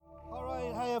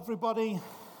everybody.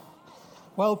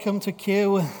 Welcome to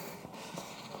Q.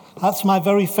 That's my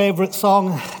very favourite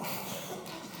song.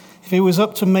 If it was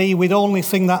up to me, we'd only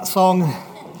sing that song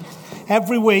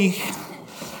every week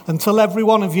until every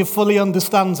one of you fully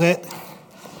understands it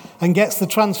and gets the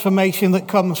transformation that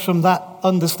comes from that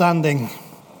understanding.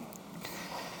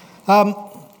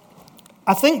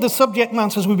 I think the subject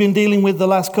matters we've been dealing with the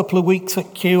last couple of weeks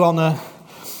at Q on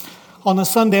a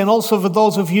Sunday, and also for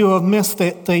those of you who have missed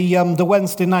it, the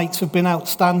Wednesday nights have been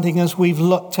outstanding as we've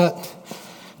looked at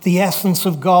the essence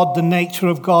of God, the nature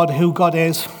of God, who God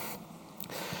is.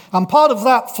 And part of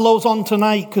that flows on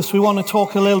tonight because we want to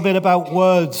talk a little bit about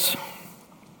words.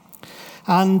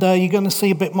 And you're going to see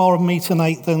a bit more of me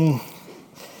tonight than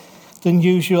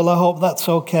usual. I hope that's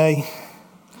okay.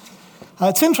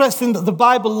 It's interesting that the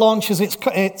Bible launches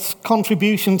its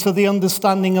contribution to the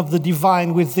understanding of the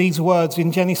divine with these words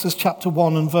in Genesis chapter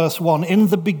 1 and verse 1. In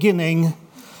the beginning,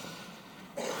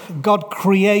 God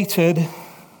created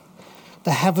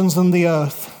the heavens and the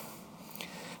earth.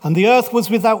 And the earth was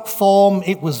without form,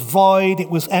 it was void, it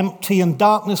was empty, and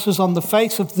darkness was on the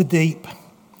face of the deep.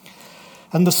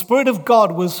 And the Spirit of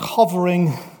God was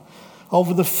hovering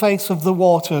over the face of the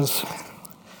waters.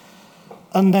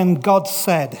 And then God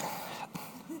said,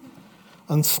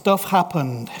 and stuff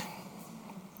happened.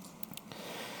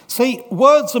 See,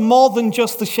 words are more than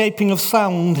just the shaping of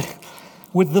sound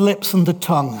with the lips and the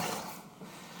tongue.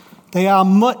 They are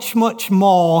much, much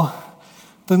more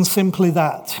than simply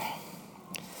that.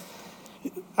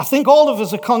 I think all of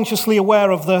us are consciously aware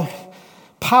of the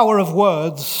power of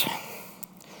words.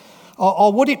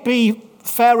 Or would it be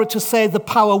fairer to say the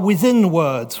power within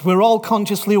words? We're all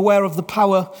consciously aware of the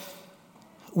power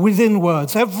within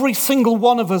words. Every single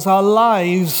one of us, our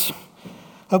lives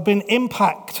have been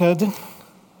impacted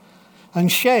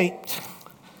and shaped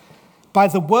by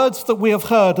the words that we have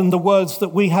heard and the words that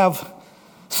we have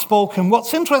spoken.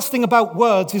 What's interesting about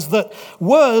words is that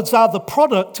words are the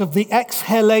product of the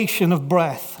exhalation of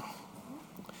breath.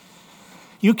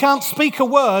 You can't speak a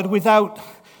word without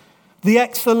the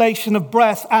exhalation of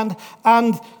breath,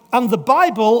 and the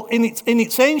Bible, in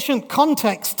its ancient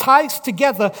context, ties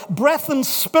together breath and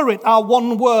spirit are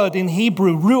one word in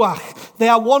Hebrew, ruach. They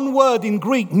are one word in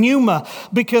Greek, pneuma,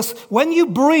 because when you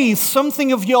breathe,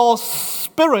 something of your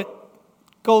spirit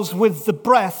goes with the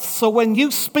breath. So when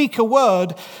you speak a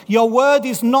word, your word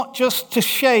is not just the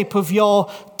shape of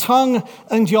your tongue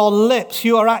and your lips.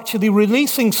 You are actually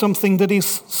releasing something that is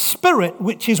spirit,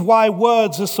 which is why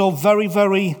words are so very,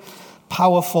 very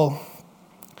powerful.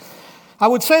 I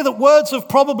would say that words have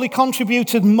probably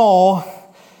contributed more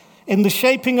in the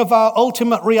shaping of our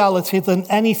ultimate reality than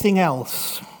anything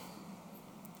else.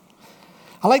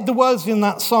 I like the words in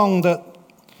that song that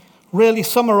really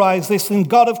summarize this. In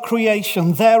God of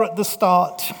creation, there at the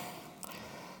start,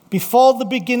 before the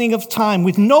beginning of time,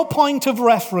 with no point of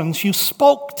reference, you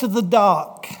spoke to the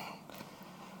dark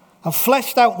and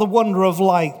fleshed out the wonder of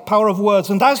light, power of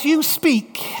words. And as you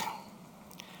speak,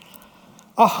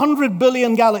 100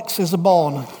 billion galaxies are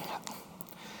born.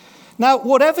 Now,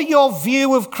 whatever your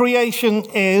view of creation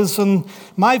is, and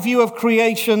my view of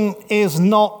creation is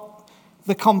not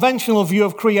the conventional view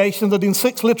of creation, that in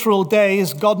 6 literal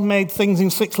days, God made things in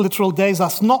 6 literal days.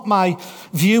 That's not my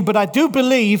view, but I do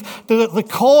believe that at the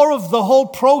core of the whole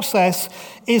process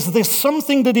is this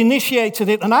something that initiated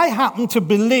it, and I happen to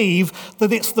believe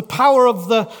that it's the power of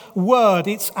the word.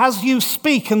 It's as you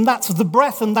speak, and that's the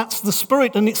breath, and that's the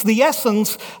spirit, and it's the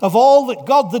essence of all that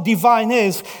God the divine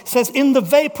is. It says, in the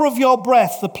vapor of your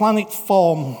breath, the planet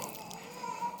formed.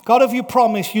 God, have you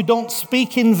promised you don't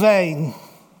speak in vain?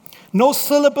 No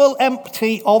syllable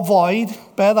empty or void,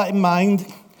 bear that in mind.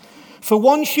 For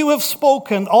once you have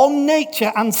spoken, all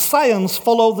nature and science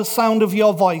follow the sound of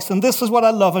your voice. And this is what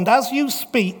I love. And as you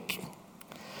speak,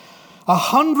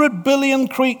 100 billion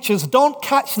creatures don't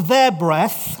catch their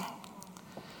breath.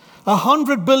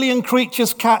 100 billion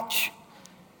creatures catch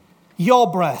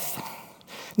your breath.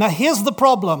 Now here's the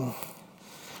problem.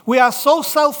 We are so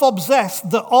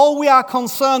self-obsessed that all we are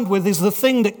concerned with is the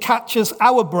thing that catches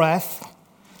our breath,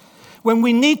 when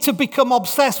we need to become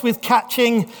obsessed with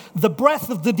catching the breath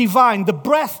of the divine, the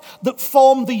breath that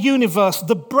formed the universe,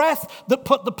 the breath that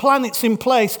put the planets in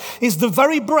place, is the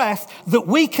very breath that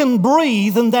we can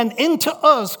breathe, and then into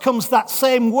us comes that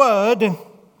same word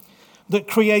that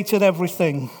created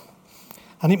everything.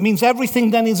 And it means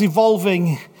everything then is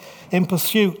evolving in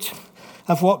pursuit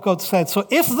of what God said. So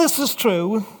if this is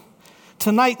true,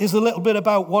 tonight is a little bit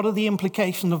about what are the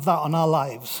implications of that on our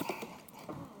lives.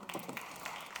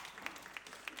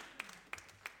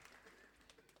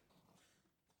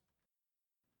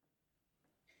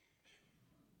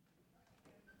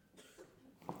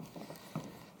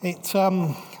 It's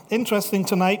interesting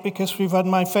tonight because we've had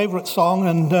my favourite song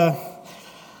and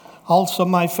also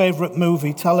my favourite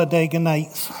movie, Talladega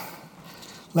Nights,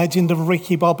 Legend of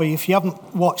Ricky Bobby. If you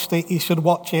haven't watched it, you should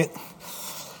watch it.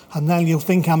 And then you'll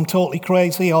think I'm totally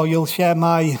crazy, or you'll share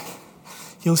my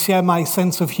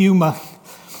sense of humour.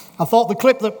 I thought the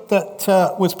clip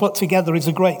that was put together is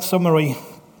a great summary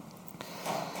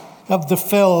of the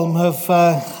film, of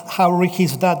how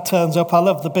Ricky's dad turns up. I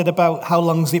love the bit about how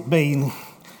long's it been.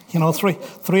 You know,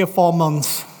 three or 4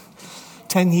 months,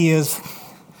 10 years.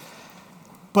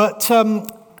 But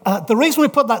the reason we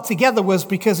put that together was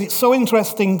because it's so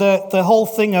interesting, the whole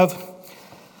thing of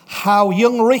how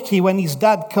young Ricky, when his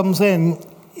dad comes in,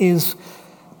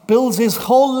 builds his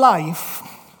whole life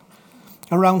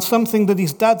around something that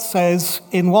his dad says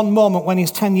in one moment when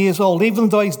he's 10 years old. Even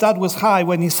though his dad was high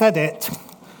when he said it,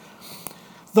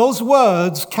 those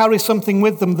words carry something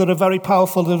with them that are very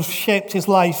powerful, that have shaped his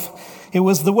life. It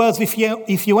was the words, if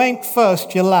you ain't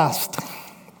first, you're last.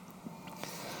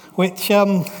 Which,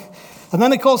 and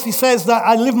then of course he says that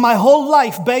I live my whole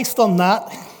life based on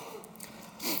that.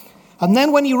 And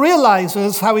then when he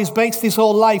realizes how he's based his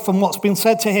whole life on what's been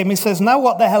said to him, he says, now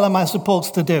what the hell am I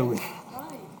supposed to do?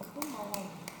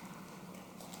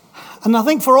 And I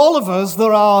think for all of us,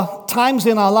 there are times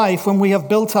in our life when we have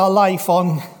built our life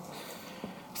on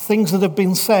things that have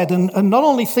been said, and not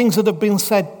only things that have been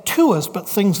said to us, but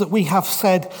things that we have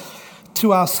said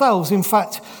to ourselves. In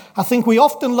fact, I think we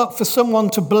often look for someone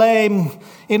to blame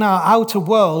in our outer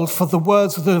world for the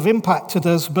words that have impacted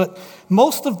us, but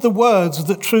most of the words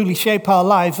that truly shape our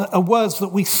lives are words that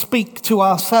we speak to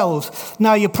ourselves.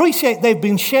 Now, you appreciate they've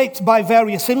been shaped by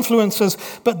various influences,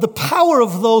 but the power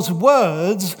of those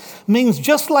words means,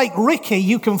 just like Ricky,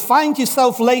 you can find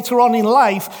yourself later on in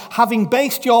life having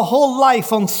based your whole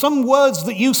life on some words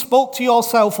that you spoke to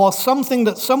yourself or something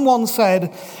that someone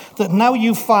said that now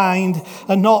you find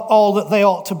are not all that they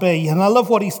ought to be. And I love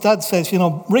what his dad says. You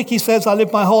know, Ricky says, I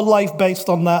lived my whole life based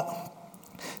on that.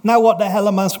 Now what the hell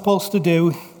am I supposed to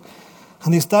do?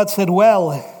 And his dad said,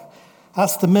 well,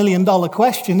 that's the $1 million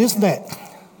question, isn't it?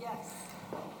 Yes.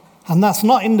 And that's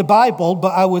not in the Bible, but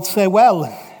I would say, well,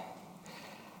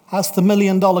 that's the $1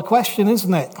 million question,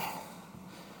 isn't it?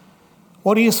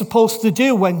 What are you supposed to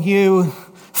do when you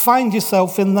find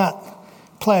yourself in that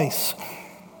place?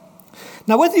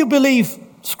 Now, whether you believe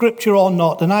Scripture or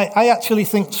not, and I actually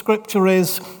think Scripture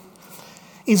is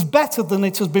better than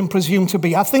it has been presumed to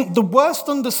be. I think the worst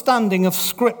understanding of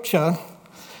Scripture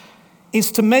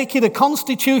is to make it a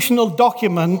constitutional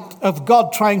document of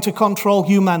God trying to control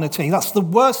humanity. That's the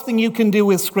worst thing you can do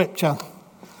with Scripture.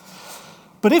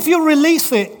 But if you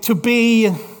release it to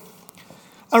be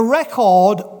a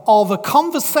record of a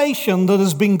conversation that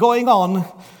has been going on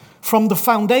from the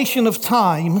foundation of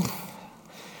time,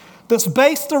 that's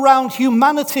based around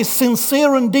humanity's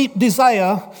sincere and deep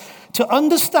desire to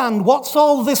understand what's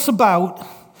all this about,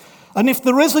 and if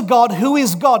there is a God, who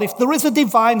is God? If there is a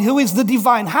divine, who is the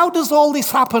divine? How does all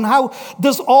this happen? How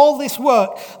does all this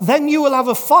work? Then you will have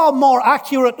a far more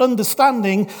accurate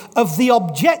understanding of the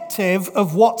objective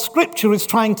of what Scripture is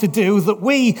trying to do, that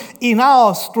we in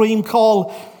our stream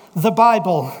call the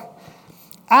Bible.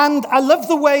 And I love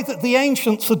the way that the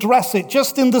ancients address it,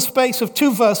 just in the space of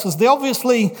 2 verses. They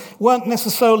obviously weren't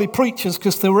necessarily preachers,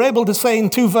 because they were able to say in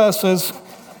 2 verses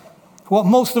what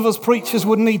most of us preachers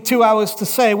would need 2 hours to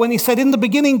say. When he said, in the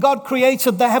beginning God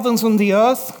created the heavens and the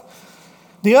earth.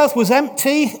 The earth was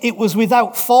empty, it was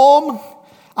without form,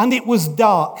 and it was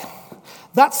dark.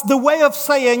 That's the way of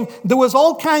saying there was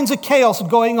all kinds of chaos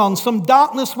going on. Some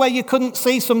darkness where you couldn't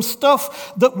see, some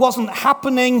stuff that wasn't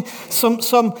happening, some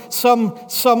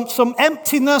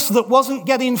emptiness that wasn't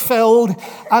getting filled.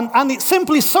 And it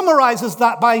simply summarizes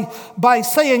that by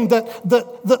saying that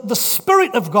the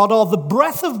Spirit of God, or the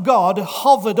breath of God,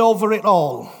 hovered over it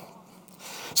all.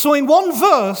 So in one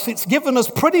verse, it's given us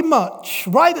pretty much,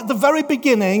 right at the very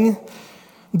beginning,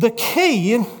 the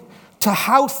key to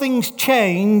how things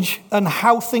change and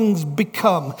how things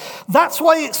become. That's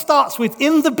why it starts with,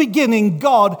 in the beginning,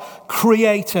 God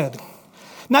created.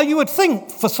 Now, you would think,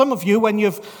 for some of you, when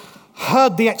you've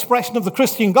heard the expression of the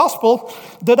Christian gospel,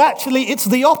 that actually it's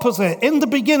the opposite. In the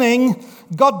beginning,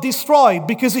 God destroyed,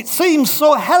 because it seems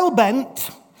so hell-bent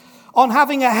on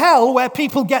having a hell where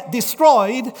people get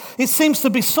destroyed. It seems to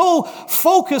be so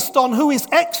focused on who is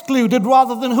excluded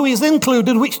rather than who is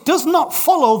included, which does not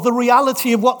follow the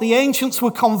reality of what the ancients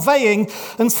were conveying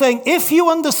and saying, if you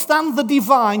understand the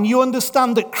divine, you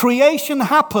understand that creation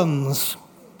happens.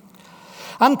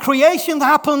 And creation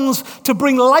happens to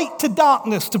bring light to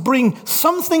darkness, to bring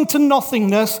something to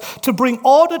nothingness, to bring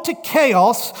order to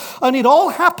chaos. And it all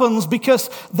happens because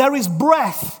there is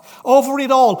breath over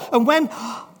it all. And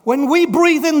when we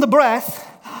breathe in the breath,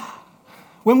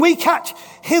 when we catch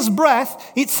his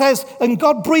breath, it says, and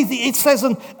God breathed, it says,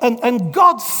 and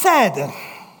God said.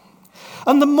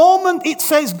 And the moment it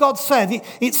says God said,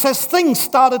 it says things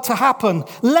started to happen.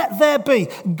 Let there be.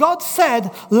 God said,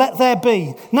 let there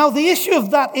be. Now the issue of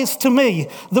that is to me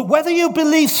that whether you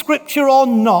believe Scripture or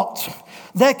not,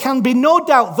 there can be no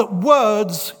doubt that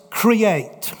words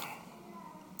create.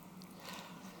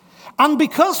 And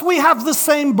because we have the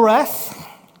same breath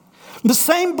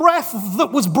that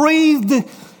was breathed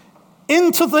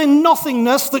into the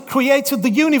nothingness that created the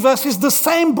universe is the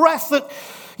same breath that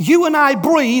you and I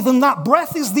breathe, and that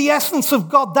breath is the essence of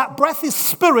God. That breath is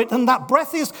spirit, and that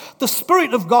breath is the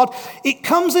Spirit of God. It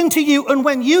comes into you, and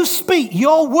when you speak,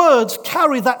 your words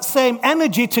carry that same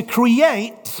energy to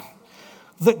create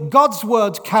that God's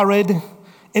words carried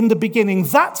in the beginning.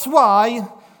 That's why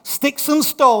sticks and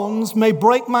stones may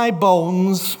break my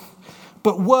bones,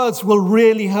 but words will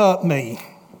really hurt me.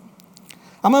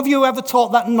 How many of you ever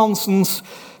taught that nonsense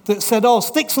that said, oh,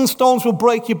 sticks and stones will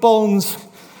break your bones,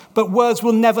 but words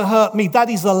will never hurt me? That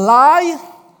is a lie.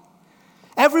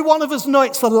 Every one of us know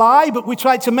it's a lie, but we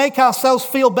try to make ourselves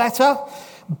feel better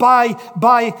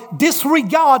by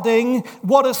disregarding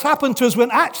what has happened to us,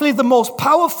 when actually the most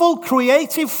powerful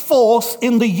creative force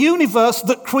in the universe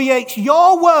that creates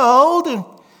your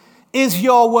world is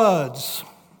your words.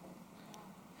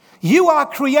 You are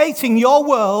creating your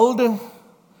world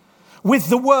with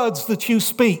the words that you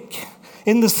speak,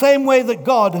 in the same way that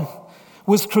God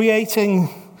was creating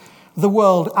the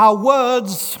world. Our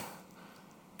words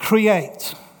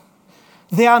create.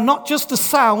 They are not just a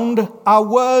sound, our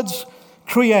words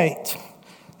create.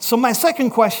 So my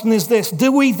second question is this: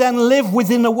 do we then live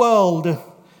within a world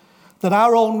that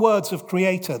our own words have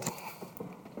created?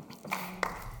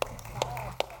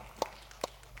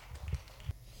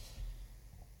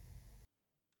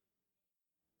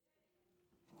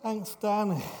 Thanks,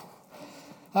 Dan.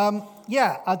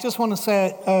 I just want to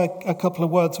say a couple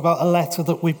of words about a letter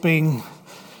that we've been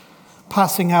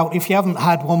passing out. If you haven't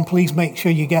had one, please make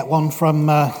sure you get one from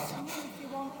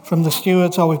the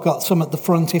stewards, or we've got some at the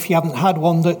front if you haven't had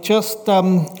one, that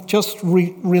just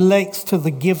relates to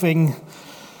the giving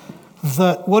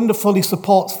that wonderfully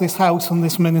supports this house and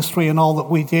this ministry and all that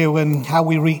we do, and how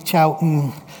we reach out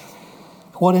and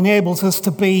what enables us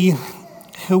to be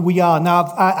who we are. Now,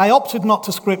 I opted not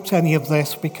to script any of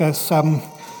this because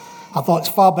I thought it's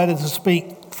far better to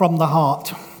speak from the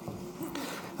heart.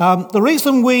 The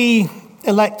reason we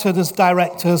elected as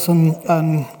directors,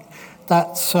 and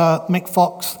that's Mick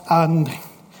Fox and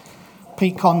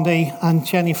Pete Condy and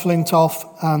Jenny Flintoff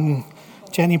and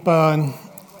Jenny Byrne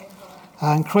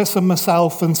and Chris and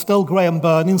myself and still Graham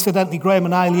Byrne. Incidentally, Graham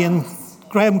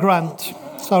Grant.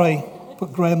 Sorry,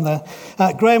 put Graham there.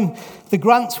 Graham, the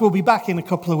Grants will be back in a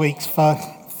couple of weeks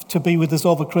to be with us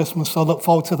over Christmas, so look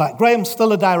forward to that. Graham's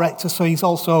still a director, so he's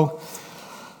also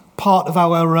part of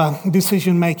our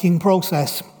decision-making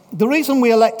process. The reason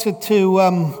we elected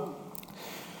to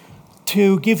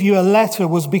give you a letter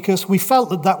was because we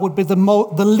felt that would be the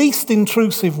least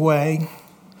intrusive way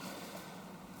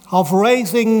of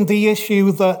raising the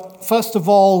issue that, first of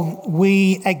all,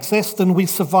 we exist and we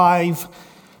survive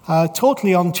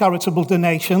totally on charitable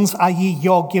donations, i.e.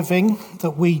 your giving,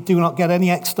 that we do not get any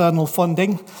external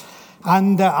funding.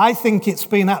 And I think it's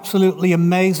been absolutely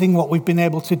amazing what we've been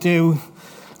able to do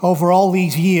over all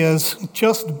these years,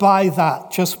 just by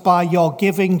that, just by your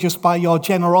giving, just by your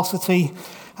generosity,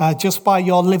 just by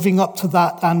your living up to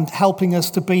that and helping us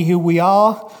to be who we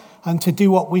are and to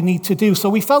do what we need to do. So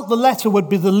we felt the letter would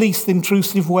be the least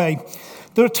intrusive way.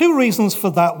 There are two reasons for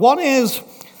that. One is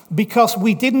because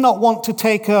we did not want to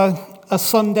take a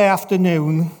Sunday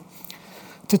afternoon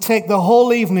to take the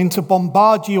whole evening to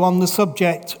bombard you on the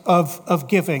subject of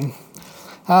giving.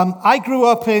 I grew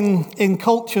up in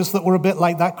cultures that were a bit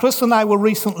like that. Chris and I were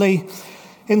recently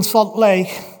in Salt Lake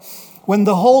when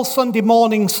the whole Sunday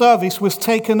morning service was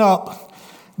taken up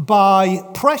by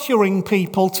pressuring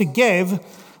people to give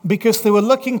because they were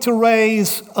looking to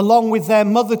raise, along with their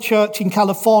mother church in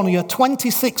California,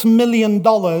 $26 million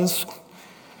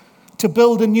to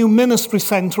build a new ministry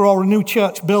center or a new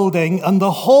church building, and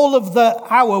the whole of the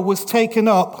hour was taken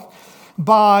up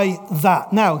by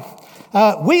that. Now,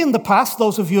 we in the past,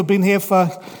 those of you who have been here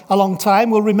for a long time,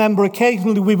 will remember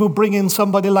occasionally we would bring in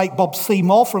somebody like Bob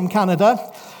Seymour from Canada,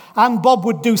 and Bob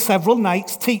would do several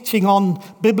nights teaching on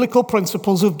biblical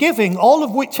principles of giving, all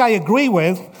of which I agree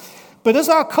with, But as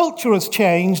our culture has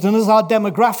changed and as our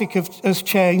demographic has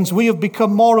changed, we have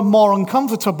become more and more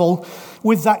uncomfortable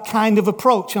with that kind of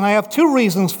approach. And I have two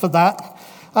reasons for that.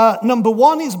 Number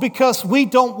one is because we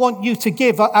don't want you to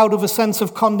give out of a sense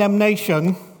of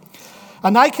condemnation.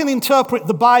 And I can interpret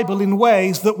the Bible in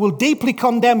ways that will deeply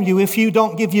condemn you if you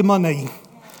don't give your money.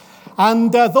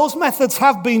 And those methods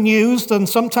have been used, and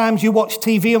sometimes you watch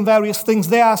TV and various things,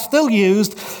 they are still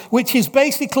used, which is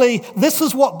basically, this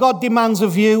is what God demands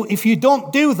of you. If you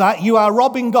don't do that, you are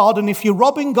robbing God, and if you're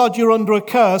robbing God, you're under a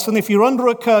curse, and if you're under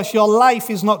a curse, your life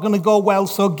is not going to go well,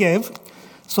 so give.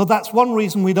 So that's one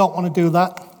reason we don't want to do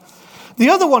that. The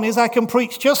other one is I can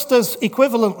preach just as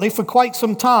equivalently for quite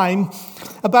some time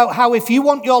about how if you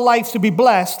want your life to be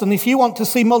blessed and if you want to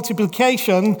see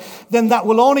multiplication, then that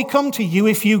will only come to you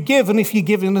if you give and if you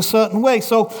give in a certain way.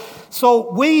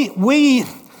 So we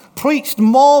preached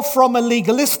more from a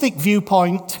legalistic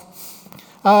viewpoint,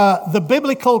 the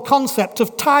biblical concept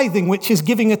of tithing, which is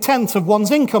giving a tenth of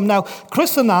one's income. Now,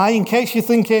 Chris and I, in case you're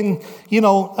thinking,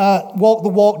 walk the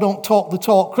walk, don't talk the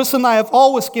talk, Chris and I have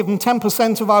always given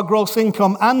 10% of our gross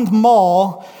income and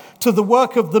more to the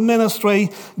work of the ministry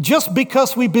just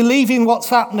because we believe in what's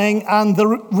happening, and the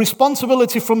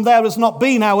responsibility from there has not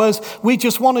been ours. We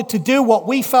just wanted to do what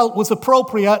we felt was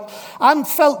appropriate and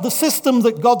felt the system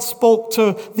that God spoke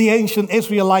to the ancient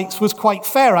Israelites was quite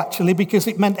fair, actually, because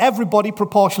it meant everybody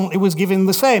proportionately was given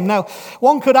the same. Now,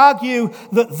 one could argue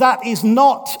that that is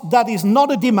not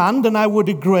a demand, and I would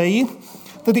agree.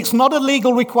 That it's not a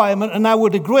legal requirement, and I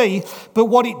would agree, but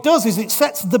what it does is it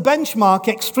sets the benchmark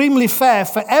extremely fair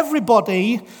for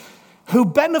everybody who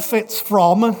benefits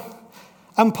from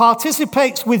and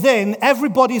participates within.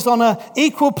 Everybody's on an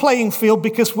equal playing field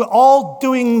because we're all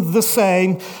doing the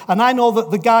same. And I know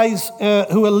that the guys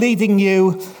who are leading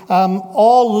you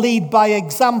all lead by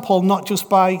example, not just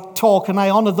by talk, and I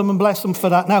honor them and bless them for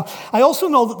that. Now, I also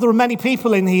know that there are many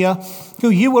people in here who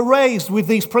you were raised with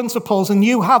these principles, and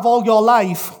you have all your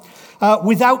life,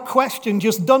 without question,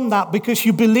 just done that because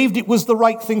you believed it was the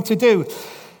right thing to do.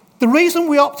 The reason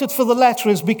we opted for the letter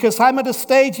is because I'm at a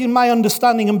stage in my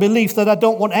understanding and belief that I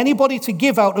don't want anybody to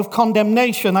give out of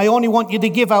condemnation. I only want you to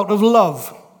give out of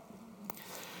love.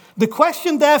 The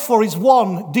question, therefore, is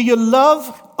one, do you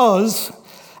love us,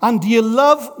 and do you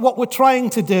love what we're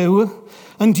trying to do,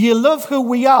 and do you love who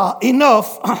we are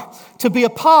enough to be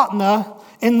a partner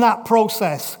in that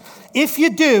process? If you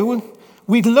do,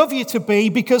 we'd love you to be,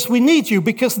 because we need you,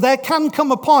 because there can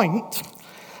come a point.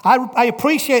 I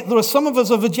appreciate there are some of us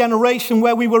of a generation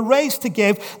where we were raised to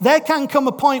give. There can come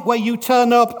a point where you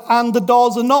turn up and the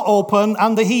doors are not open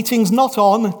and the heating's not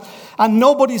on and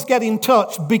nobody's getting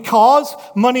touched, because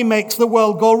money makes the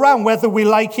world go round. Whether we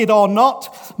like it or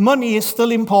not, money is still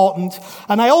important.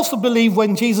 And I also believe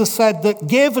when Jesus said that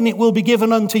give and it will be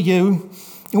given unto you,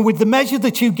 and with the measure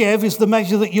that you give is the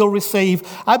measure that you'll receive.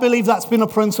 I believe that's been a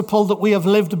principle that we have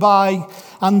lived by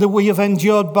and that we have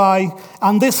endured by.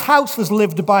 And this house has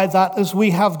lived by that as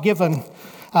we have given.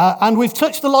 And we've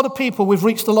touched a lot of people. We've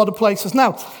reached a lot of places.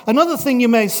 Now, another thing you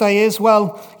may say is,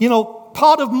 well,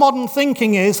 part of modern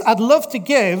thinking is I'd love to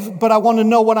give, but I want to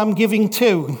know what I'm giving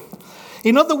to.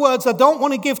 In other words, I don't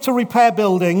want to give to repair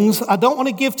buildings. I don't want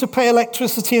to give to pay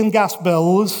electricity and gas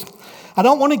bills. I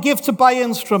don't want to give to buy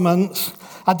instruments.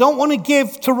 I don't want to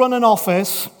give to run an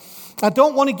office. I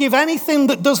don't want to give anything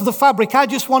that does the fabric. I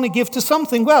just want to give to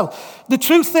something. Well, the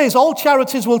truth is, all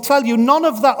charities will tell you none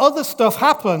of that other stuff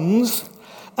happens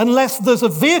unless there's a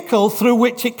vehicle through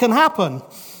which it can happen.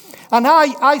 And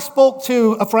I spoke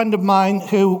to a friend of mine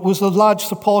who was a large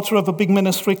supporter of a big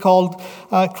ministry called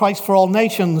Christ for All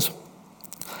Nations.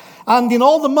 And in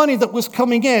all the money that was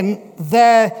coming in,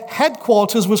 their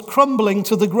headquarters was crumbling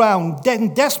to the ground,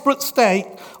 in desperate state,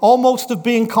 almost of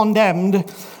being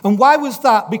condemned. And why was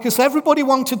that? Because everybody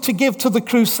wanted to give to the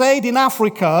crusade in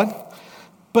Africa,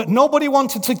 but nobody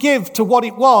wanted to give to what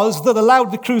it was that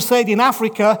allowed the crusade in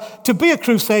Africa to be a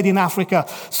crusade in Africa.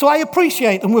 So I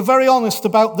appreciate, and we're very honest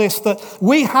about this, that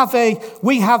we have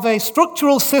a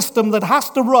structural system that has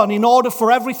to run in order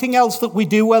for everything else that we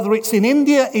do, whether it's in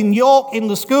India, in York, in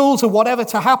the schools, or whatever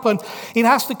to happen, it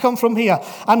has to come from here.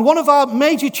 And one of our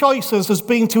major choices has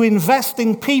been to invest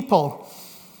in people.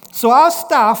 So our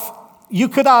staff, you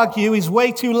could argue, is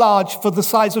way too large for the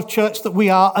size of church that we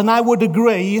are, and I would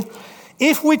agree.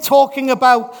 If we're talking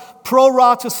about pro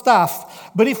rata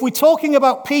staff, but if we're talking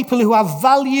about people who have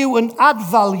value and add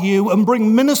value and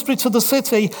bring ministry to the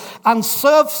city and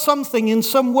serve something in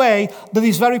some way that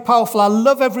is very powerful, I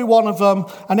love every one of them,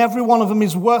 and every one of them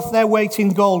is worth their weight in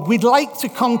gold. We'd like to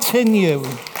continue.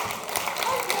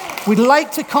 We'd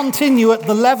like to continue at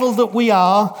the level that we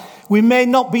are. we may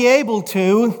not be able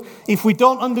to if we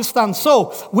don't understand.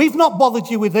 So, we've not bothered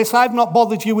you with this. I've not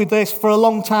bothered you with this for a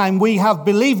long time. We have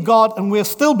believed God, and we're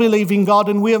still believing God,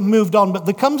 and we have moved on. But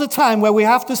there comes a time where we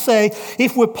have to say,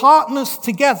 if we're partners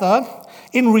together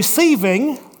in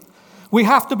receiving, we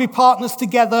have to be partners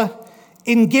together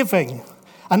in giving.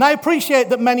 And I appreciate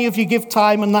that many of you give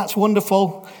time, and that's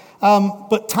wonderful.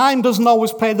 But time doesn't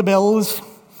always pay the bills.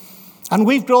 And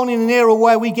we've grown in an era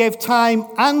where we gave time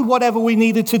and whatever we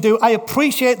needed to do. I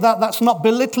appreciate that. That's not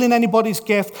belittling anybody's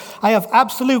gift. I have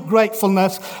absolute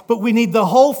gratefulness, but we need the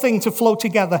whole thing to flow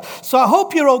together. So I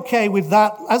hope you're okay with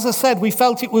that. As I said, we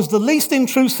felt it was the least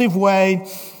intrusive way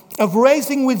of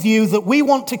raising with you that we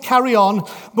want to carry on,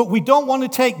 but we don't want to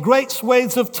take great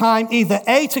swathes of time, either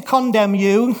A, to condemn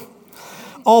you,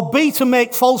 or B, to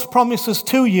make false promises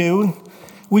to you.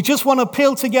 We just want to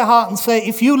appeal to your heart and say,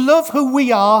 if you love who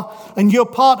we are and you're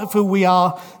part of who we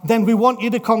are, then we want you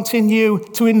to continue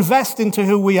to invest into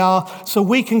who we are so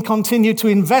we can continue to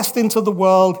invest into the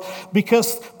world,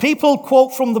 because people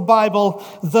quote from the Bible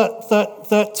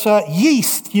that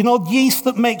yeast, yeast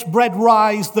that makes bread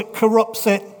rise, that corrupts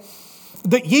it,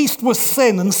 that yeast was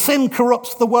sin and sin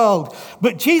corrupts the world.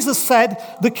 But Jesus said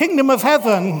the kingdom of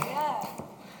heaven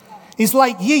is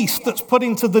like yeast that's put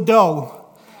into the dough.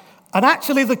 And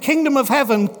actually, the kingdom of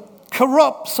heaven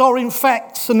corrupts or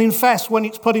infects and infests when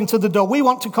it's put into the dough. We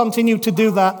want to continue to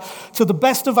do that to the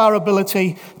best of our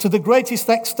ability, to the greatest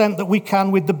extent that we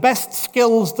can, with the best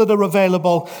skills that are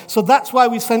available. So that's why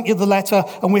we sent you the letter,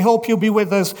 and we hope you'll be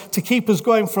with us to keep us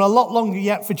going for a lot longer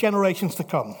yet, for generations to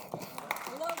come.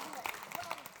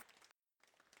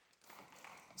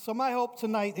 So my hope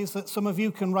tonight is that some of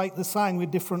you can write the sign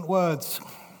with different words.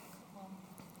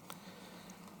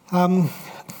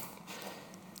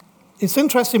 It's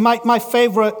interesting. My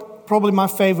favorite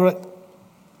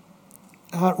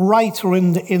writer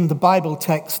in the Bible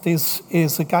text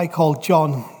is a guy called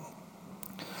John.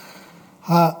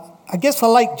 I guess I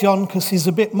like John because he's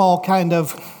a bit more kind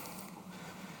of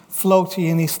floaty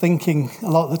in his thinking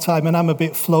a lot of the time, and I'm a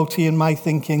bit floaty in my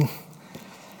thinking.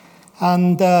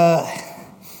 And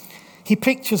he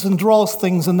pictures and draws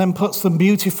things and then puts them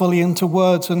beautifully into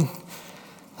words.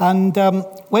 And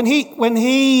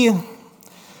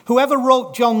whoever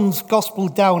wrote John's gospel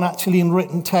down, actually in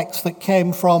written text that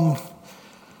came from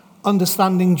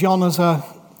understanding John as a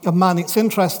man, it's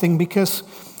interesting because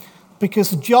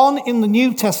John in the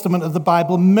New Testament of the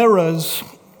Bible mirrors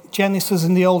Genesis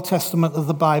in the Old Testament of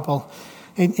the Bible.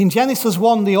 In Genesis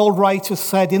 1, the old writer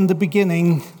said, in the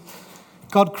beginning,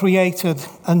 God created.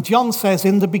 And John says,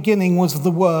 in the beginning was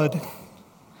the Word.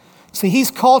 See,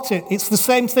 he's caught it. It's the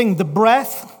same thing. The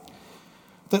breath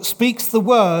that speaks the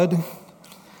Word,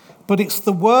 but it's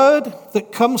the Word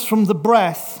that comes from the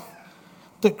breath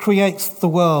that creates the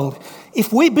world.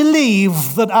 If we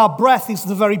believe that our breath is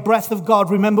the very breath of God,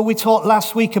 remember we talked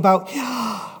last week about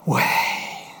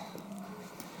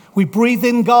we breathe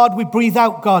in God, we breathe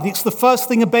out God. It's the first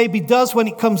thing a baby does when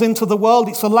it comes into the world.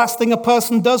 It's the last thing a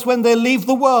person does when they leave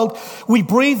the world. We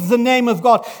breathe the name of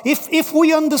God. If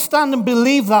we understand and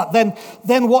believe that,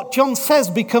 then what John says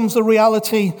becomes a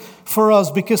reality for us,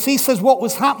 because he says what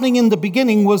was happening in the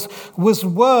beginning was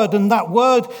Word, and that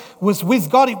Word was with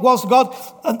God. It was God,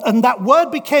 and that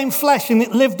Word became flesh and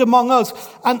it lived among us.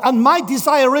 And my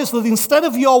desire is that instead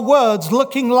of your words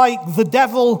looking like the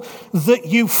devil that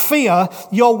you fear,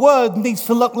 your word needs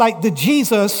to look like the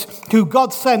Jesus who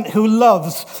God sent, who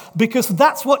loves, because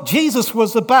that's what Jesus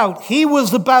was about. He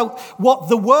was about what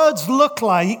the words look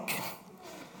like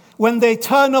when they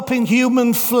turn up in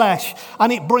human flesh,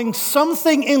 and it brings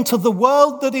something into the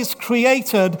world that is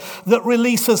created that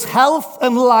releases health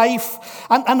and life,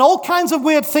 and all kinds of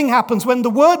weird thing happens. When the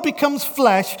Word becomes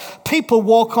flesh, people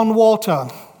walk on water.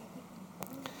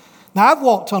 Now, I've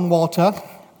walked on water.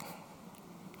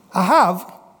 I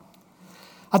have.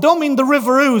 I don't mean the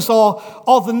River Ouse or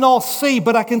the North Sea,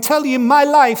 but I can tell you in my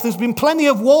life there's been plenty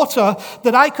of water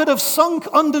that I could have sunk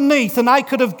underneath and I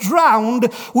could have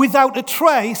drowned without a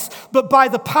trace, but by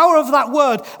the power of that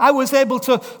Word, I was able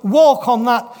to walk on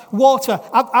that water.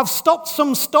 I've stopped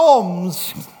some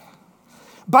storms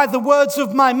by the words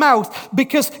of my mouth,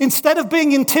 because instead of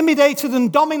being intimidated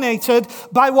and dominated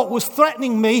by what was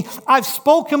threatening me, I've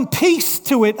spoken peace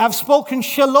to it. I've spoken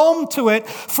shalom to it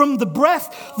from the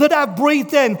breath that I've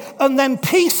breathed in, and then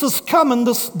peace has come and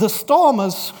the storm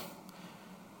has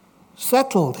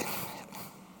settled.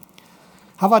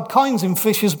 I've had coins in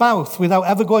fish's mouth without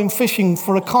ever going fishing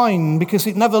for a coin because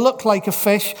it never looked like a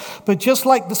fish. But just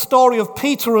like the story of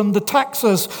Peter and the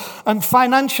taxes and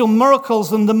financial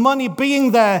miracles and the money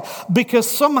being there because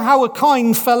somehow a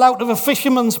coin fell out of a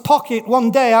fisherman's pocket one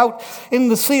day out in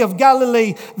the Sea of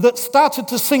Galilee that started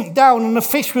to sink down, and a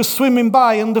fish was swimming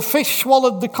by, and the fish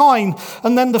swallowed the coin,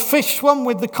 and then the fish swam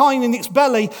with the coin in its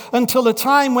belly until a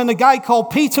time when a guy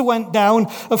called Peter went down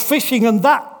of fishing, and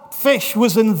that fish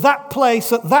was in that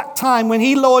place at that time when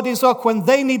he lowered his hook, when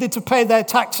they needed to pay their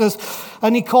taxes,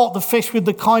 and he caught the fish with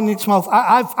the coin in its mouth.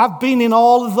 I've been in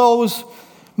all of those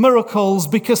miracles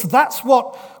because that's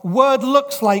what word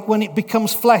looks like when it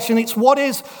becomes flesh, and it's what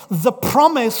is the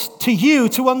promise to you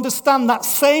to understand that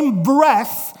same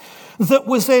breath that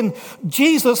was in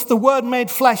Jesus, the Word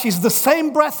made flesh, is the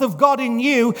same breath of God in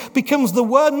you, becomes the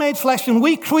Word made flesh, and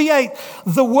we create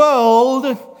the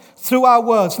world through our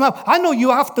words. Now, I know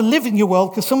you have to live in your world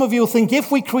because some of you will think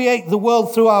if we create the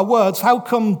world through our words, how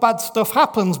come bad stuff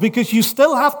happens? Because you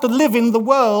still have to live in the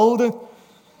world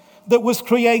that was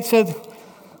created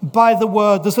by the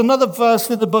word. There's another verse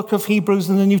in the book of Hebrews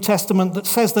in the New Testament that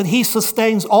says that he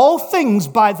sustains all things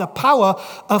by the power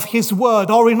of his word.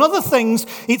 Or in other things,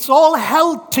 it's all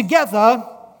held together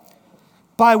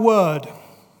by word.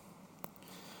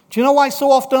 Do you know why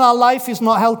so often our life is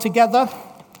not held together?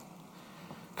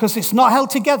 Because it's not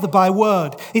held together by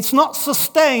word. It's not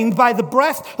sustained by the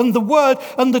breath and the word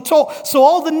and the talk. So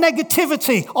all the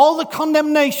negativity, all the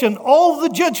condemnation, all the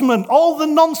judgment, all the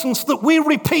nonsense that we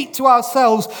repeat to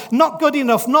ourselves, not good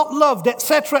enough, not loved,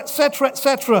 etc., etc.,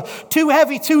 etc., too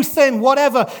heavy, too thin,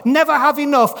 whatever, never have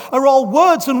enough, are all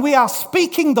words, and we are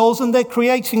speaking those, and they're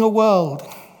creating a world.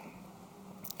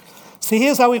 See,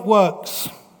 here's how it works.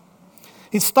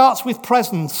 It starts with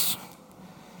presence,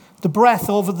 the breath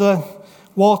over the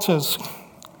waters.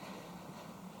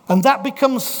 And that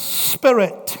becomes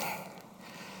spirit.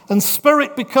 And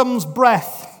spirit becomes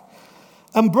breath.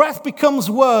 And breath becomes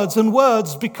words. And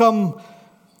words become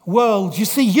worlds. You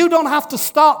see, you don't have to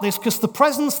start this because the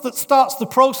presence that starts the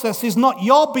process is not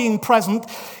your being present.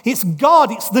 It's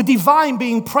God. It's the divine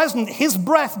being present. His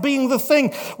breath being the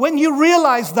thing. When you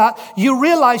realize that, you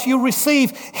realize you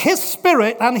receive His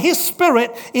Spirit, and His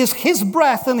Spirit is His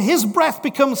breath, and His breath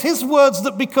becomes His words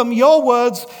that become your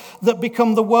words that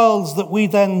become the worlds that we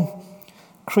then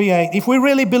create. If we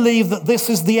really believe that this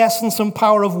is the essence and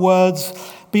power of words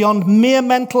beyond mere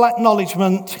mental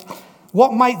acknowledgement,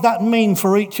 what might that mean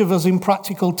for each of us in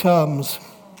practical terms?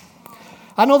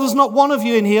 I know there's not one of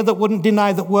you in here that wouldn't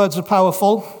deny that words are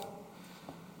powerful,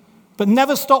 but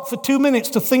never stop for 2 minutes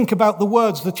to think about the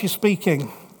words that you're speaking.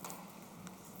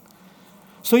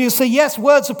 So you say, yes,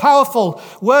 words are powerful.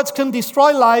 Words can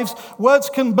destroy lives. Words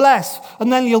can bless.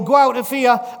 And then you'll go out of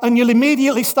here and you'll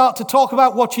immediately start to talk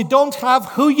about what you don't have,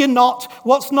 who you're not,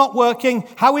 what's not working,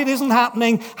 how it isn't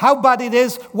happening, how bad it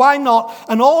is, why not.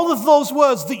 And all of those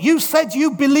words that you said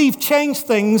you believe change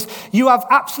things, you have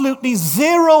absolutely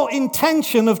zero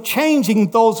intention of changing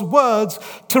those words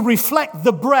to reflect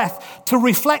the breath, to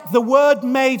reflect the Word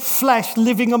made flesh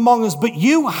living among us. But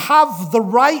you have the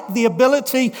right, the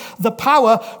ability, the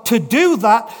power to do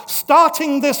that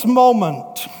starting this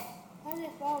moment.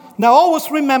 Now always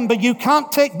remember, you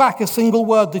can't take back a single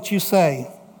word that you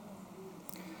say.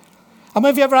 How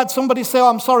many of you ever had somebody say, oh,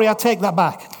 I'm sorry, I take that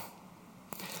back?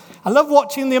 I love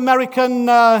watching the American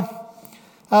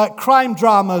crime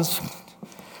dramas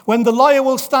when the lawyer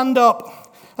will stand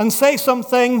up and say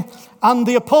something and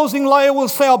the opposing lawyer will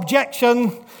say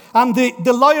objection, and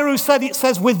the lawyer who said it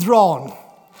says withdrawn.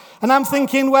 And I'm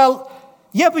thinking, well,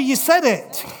 yeah, but you said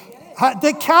it.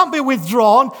 They can't be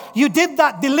withdrawn. You did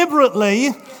that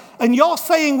deliberately, and you're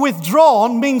saying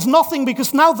withdrawn means nothing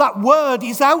because now that word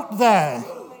is out there.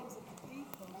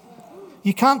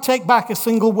 You can't take back a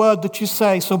single word that you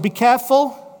say, so be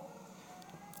careful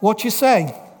what you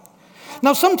say.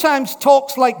 Now, sometimes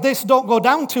talks like this don't go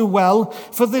down too well.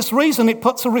 For this reason, it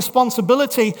puts a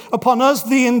responsibility upon us,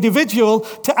 the individual,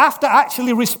 to have to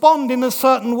actually respond in a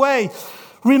certain way.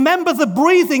 Remember, the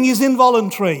breathing is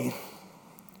involuntary.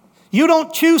 You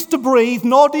don't choose to breathe,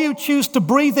 nor do you choose to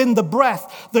breathe in the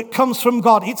breath that comes from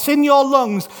God. It's in your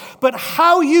lungs. But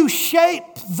how you shape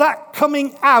that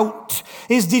coming out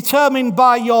is determined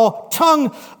by your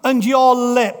tongue and your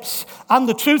lips. And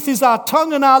the truth is, our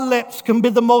tongue and our lips can be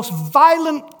the most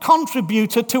violent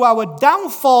contributor to our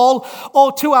downfall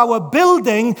or to our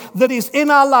building that is in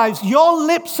our lives. Your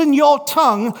lips and your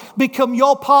tongue become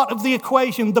your part of the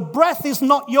equation. The breath is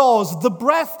not yours. The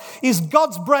breath is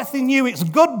God's breath in you. It's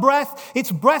good breath.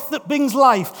 It's breath that brings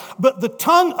life. But the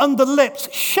tongue and the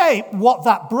lips shape what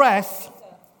that breath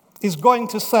is going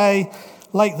to say,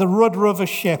 like the rudder of a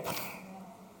ship.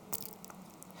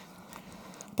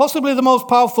 Possibly the most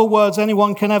powerful words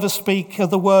anyone can ever speak are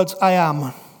the words, I am.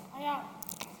 I am.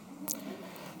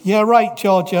 Yeah, right,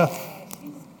 Georgia.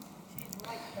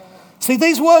 See,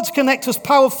 these words connect us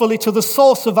powerfully to the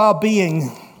source of our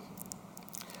being.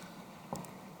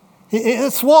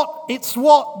 It's what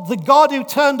the God who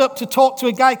turned up to talk to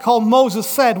a guy called Moses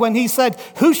said when he said,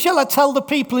 who shall I tell the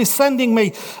people is sending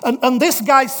me? And this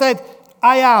guy said,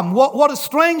 I am. What a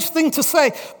strange thing to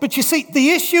say. But you see,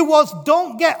 the issue was,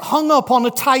 don't get hung up on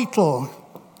a title.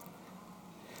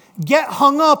 Get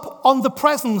hung up on the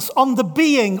presence, on the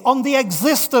being, on the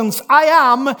existence. I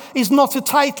am is not a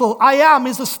title. I am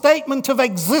is a statement of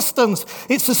existence.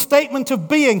 It's a statement of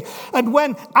being. And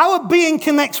when our being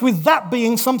connects with that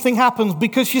being, something happens.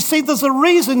 Because you see, there's a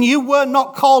reason you were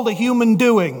not called a human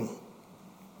doing.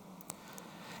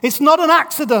 It's not an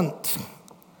accident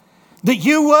that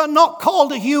you were not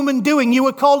called a human doing. You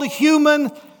were called a human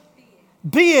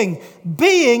being.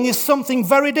 Being is something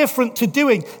very different to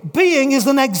doing. Being is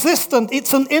an existent.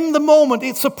 It's an in the moment.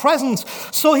 It's a presence.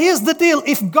 So here's the deal.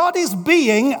 If God is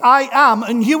being, I am,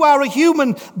 and you are a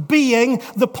human being,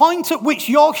 the point at which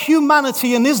your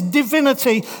humanity and his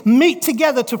divinity meet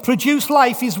together to produce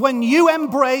life is when you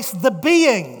embrace the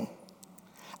being.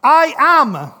 I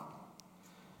am.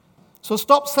 So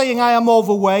stop saying I am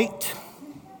overweight.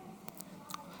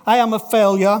 I am a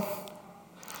failure.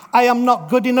 I am not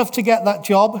good enough to get that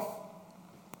job.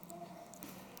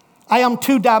 I am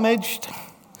too damaged.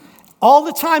 All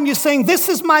the time you're saying, this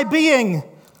is my being.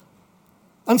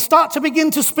 And start to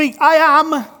begin to speak, I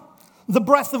am the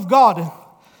breath of God.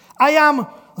 I am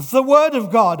the word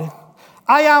of God.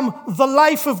 I am the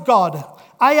life of God.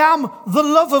 I am the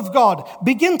love of God.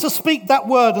 Begin to speak that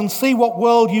word and see what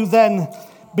world you then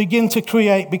begin to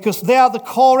create, because they are the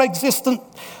core existent.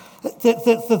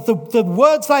 The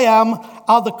words I am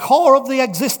are the core of the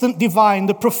existent divine,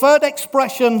 the preferred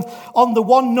expression on the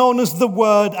one known as the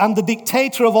Word, and the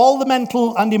dictator of all the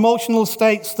mental and emotional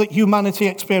states that humanity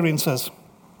experiences.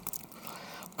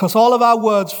 Because all of our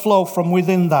words flow from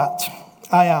within that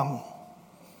I am.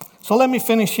 So let me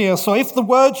finish here. So if the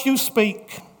words you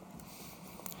speak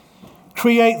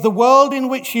create the world in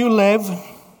which you live,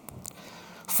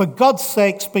 for God's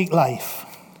sake, speak life.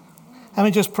 Let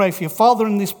me just pray for you. Father,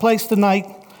 in this place tonight,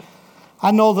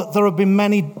 I know that there have been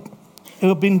many who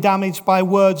have been damaged by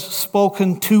words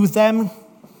spoken to them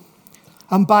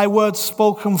and by words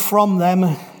spoken from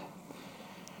them.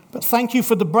 But thank you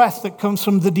for the breath that comes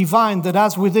from the divine, that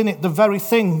has within it the very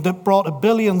thing that brought 1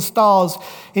 billion stars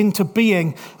into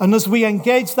being. And as we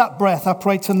engage that breath, I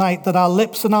pray tonight that our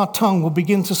lips and our tongue will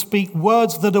begin to speak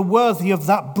words that are worthy of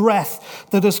that breath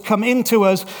that has come into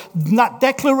us, that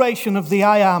declaration of the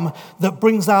I am that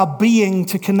brings our being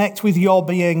to connect with your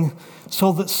being,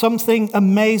 so that something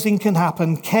amazing can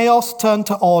happen. Chaos turned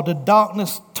to order,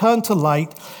 darkness turned to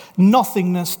light,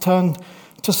 nothingness turned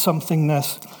to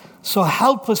somethingness. So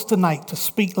help us tonight to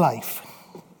speak life.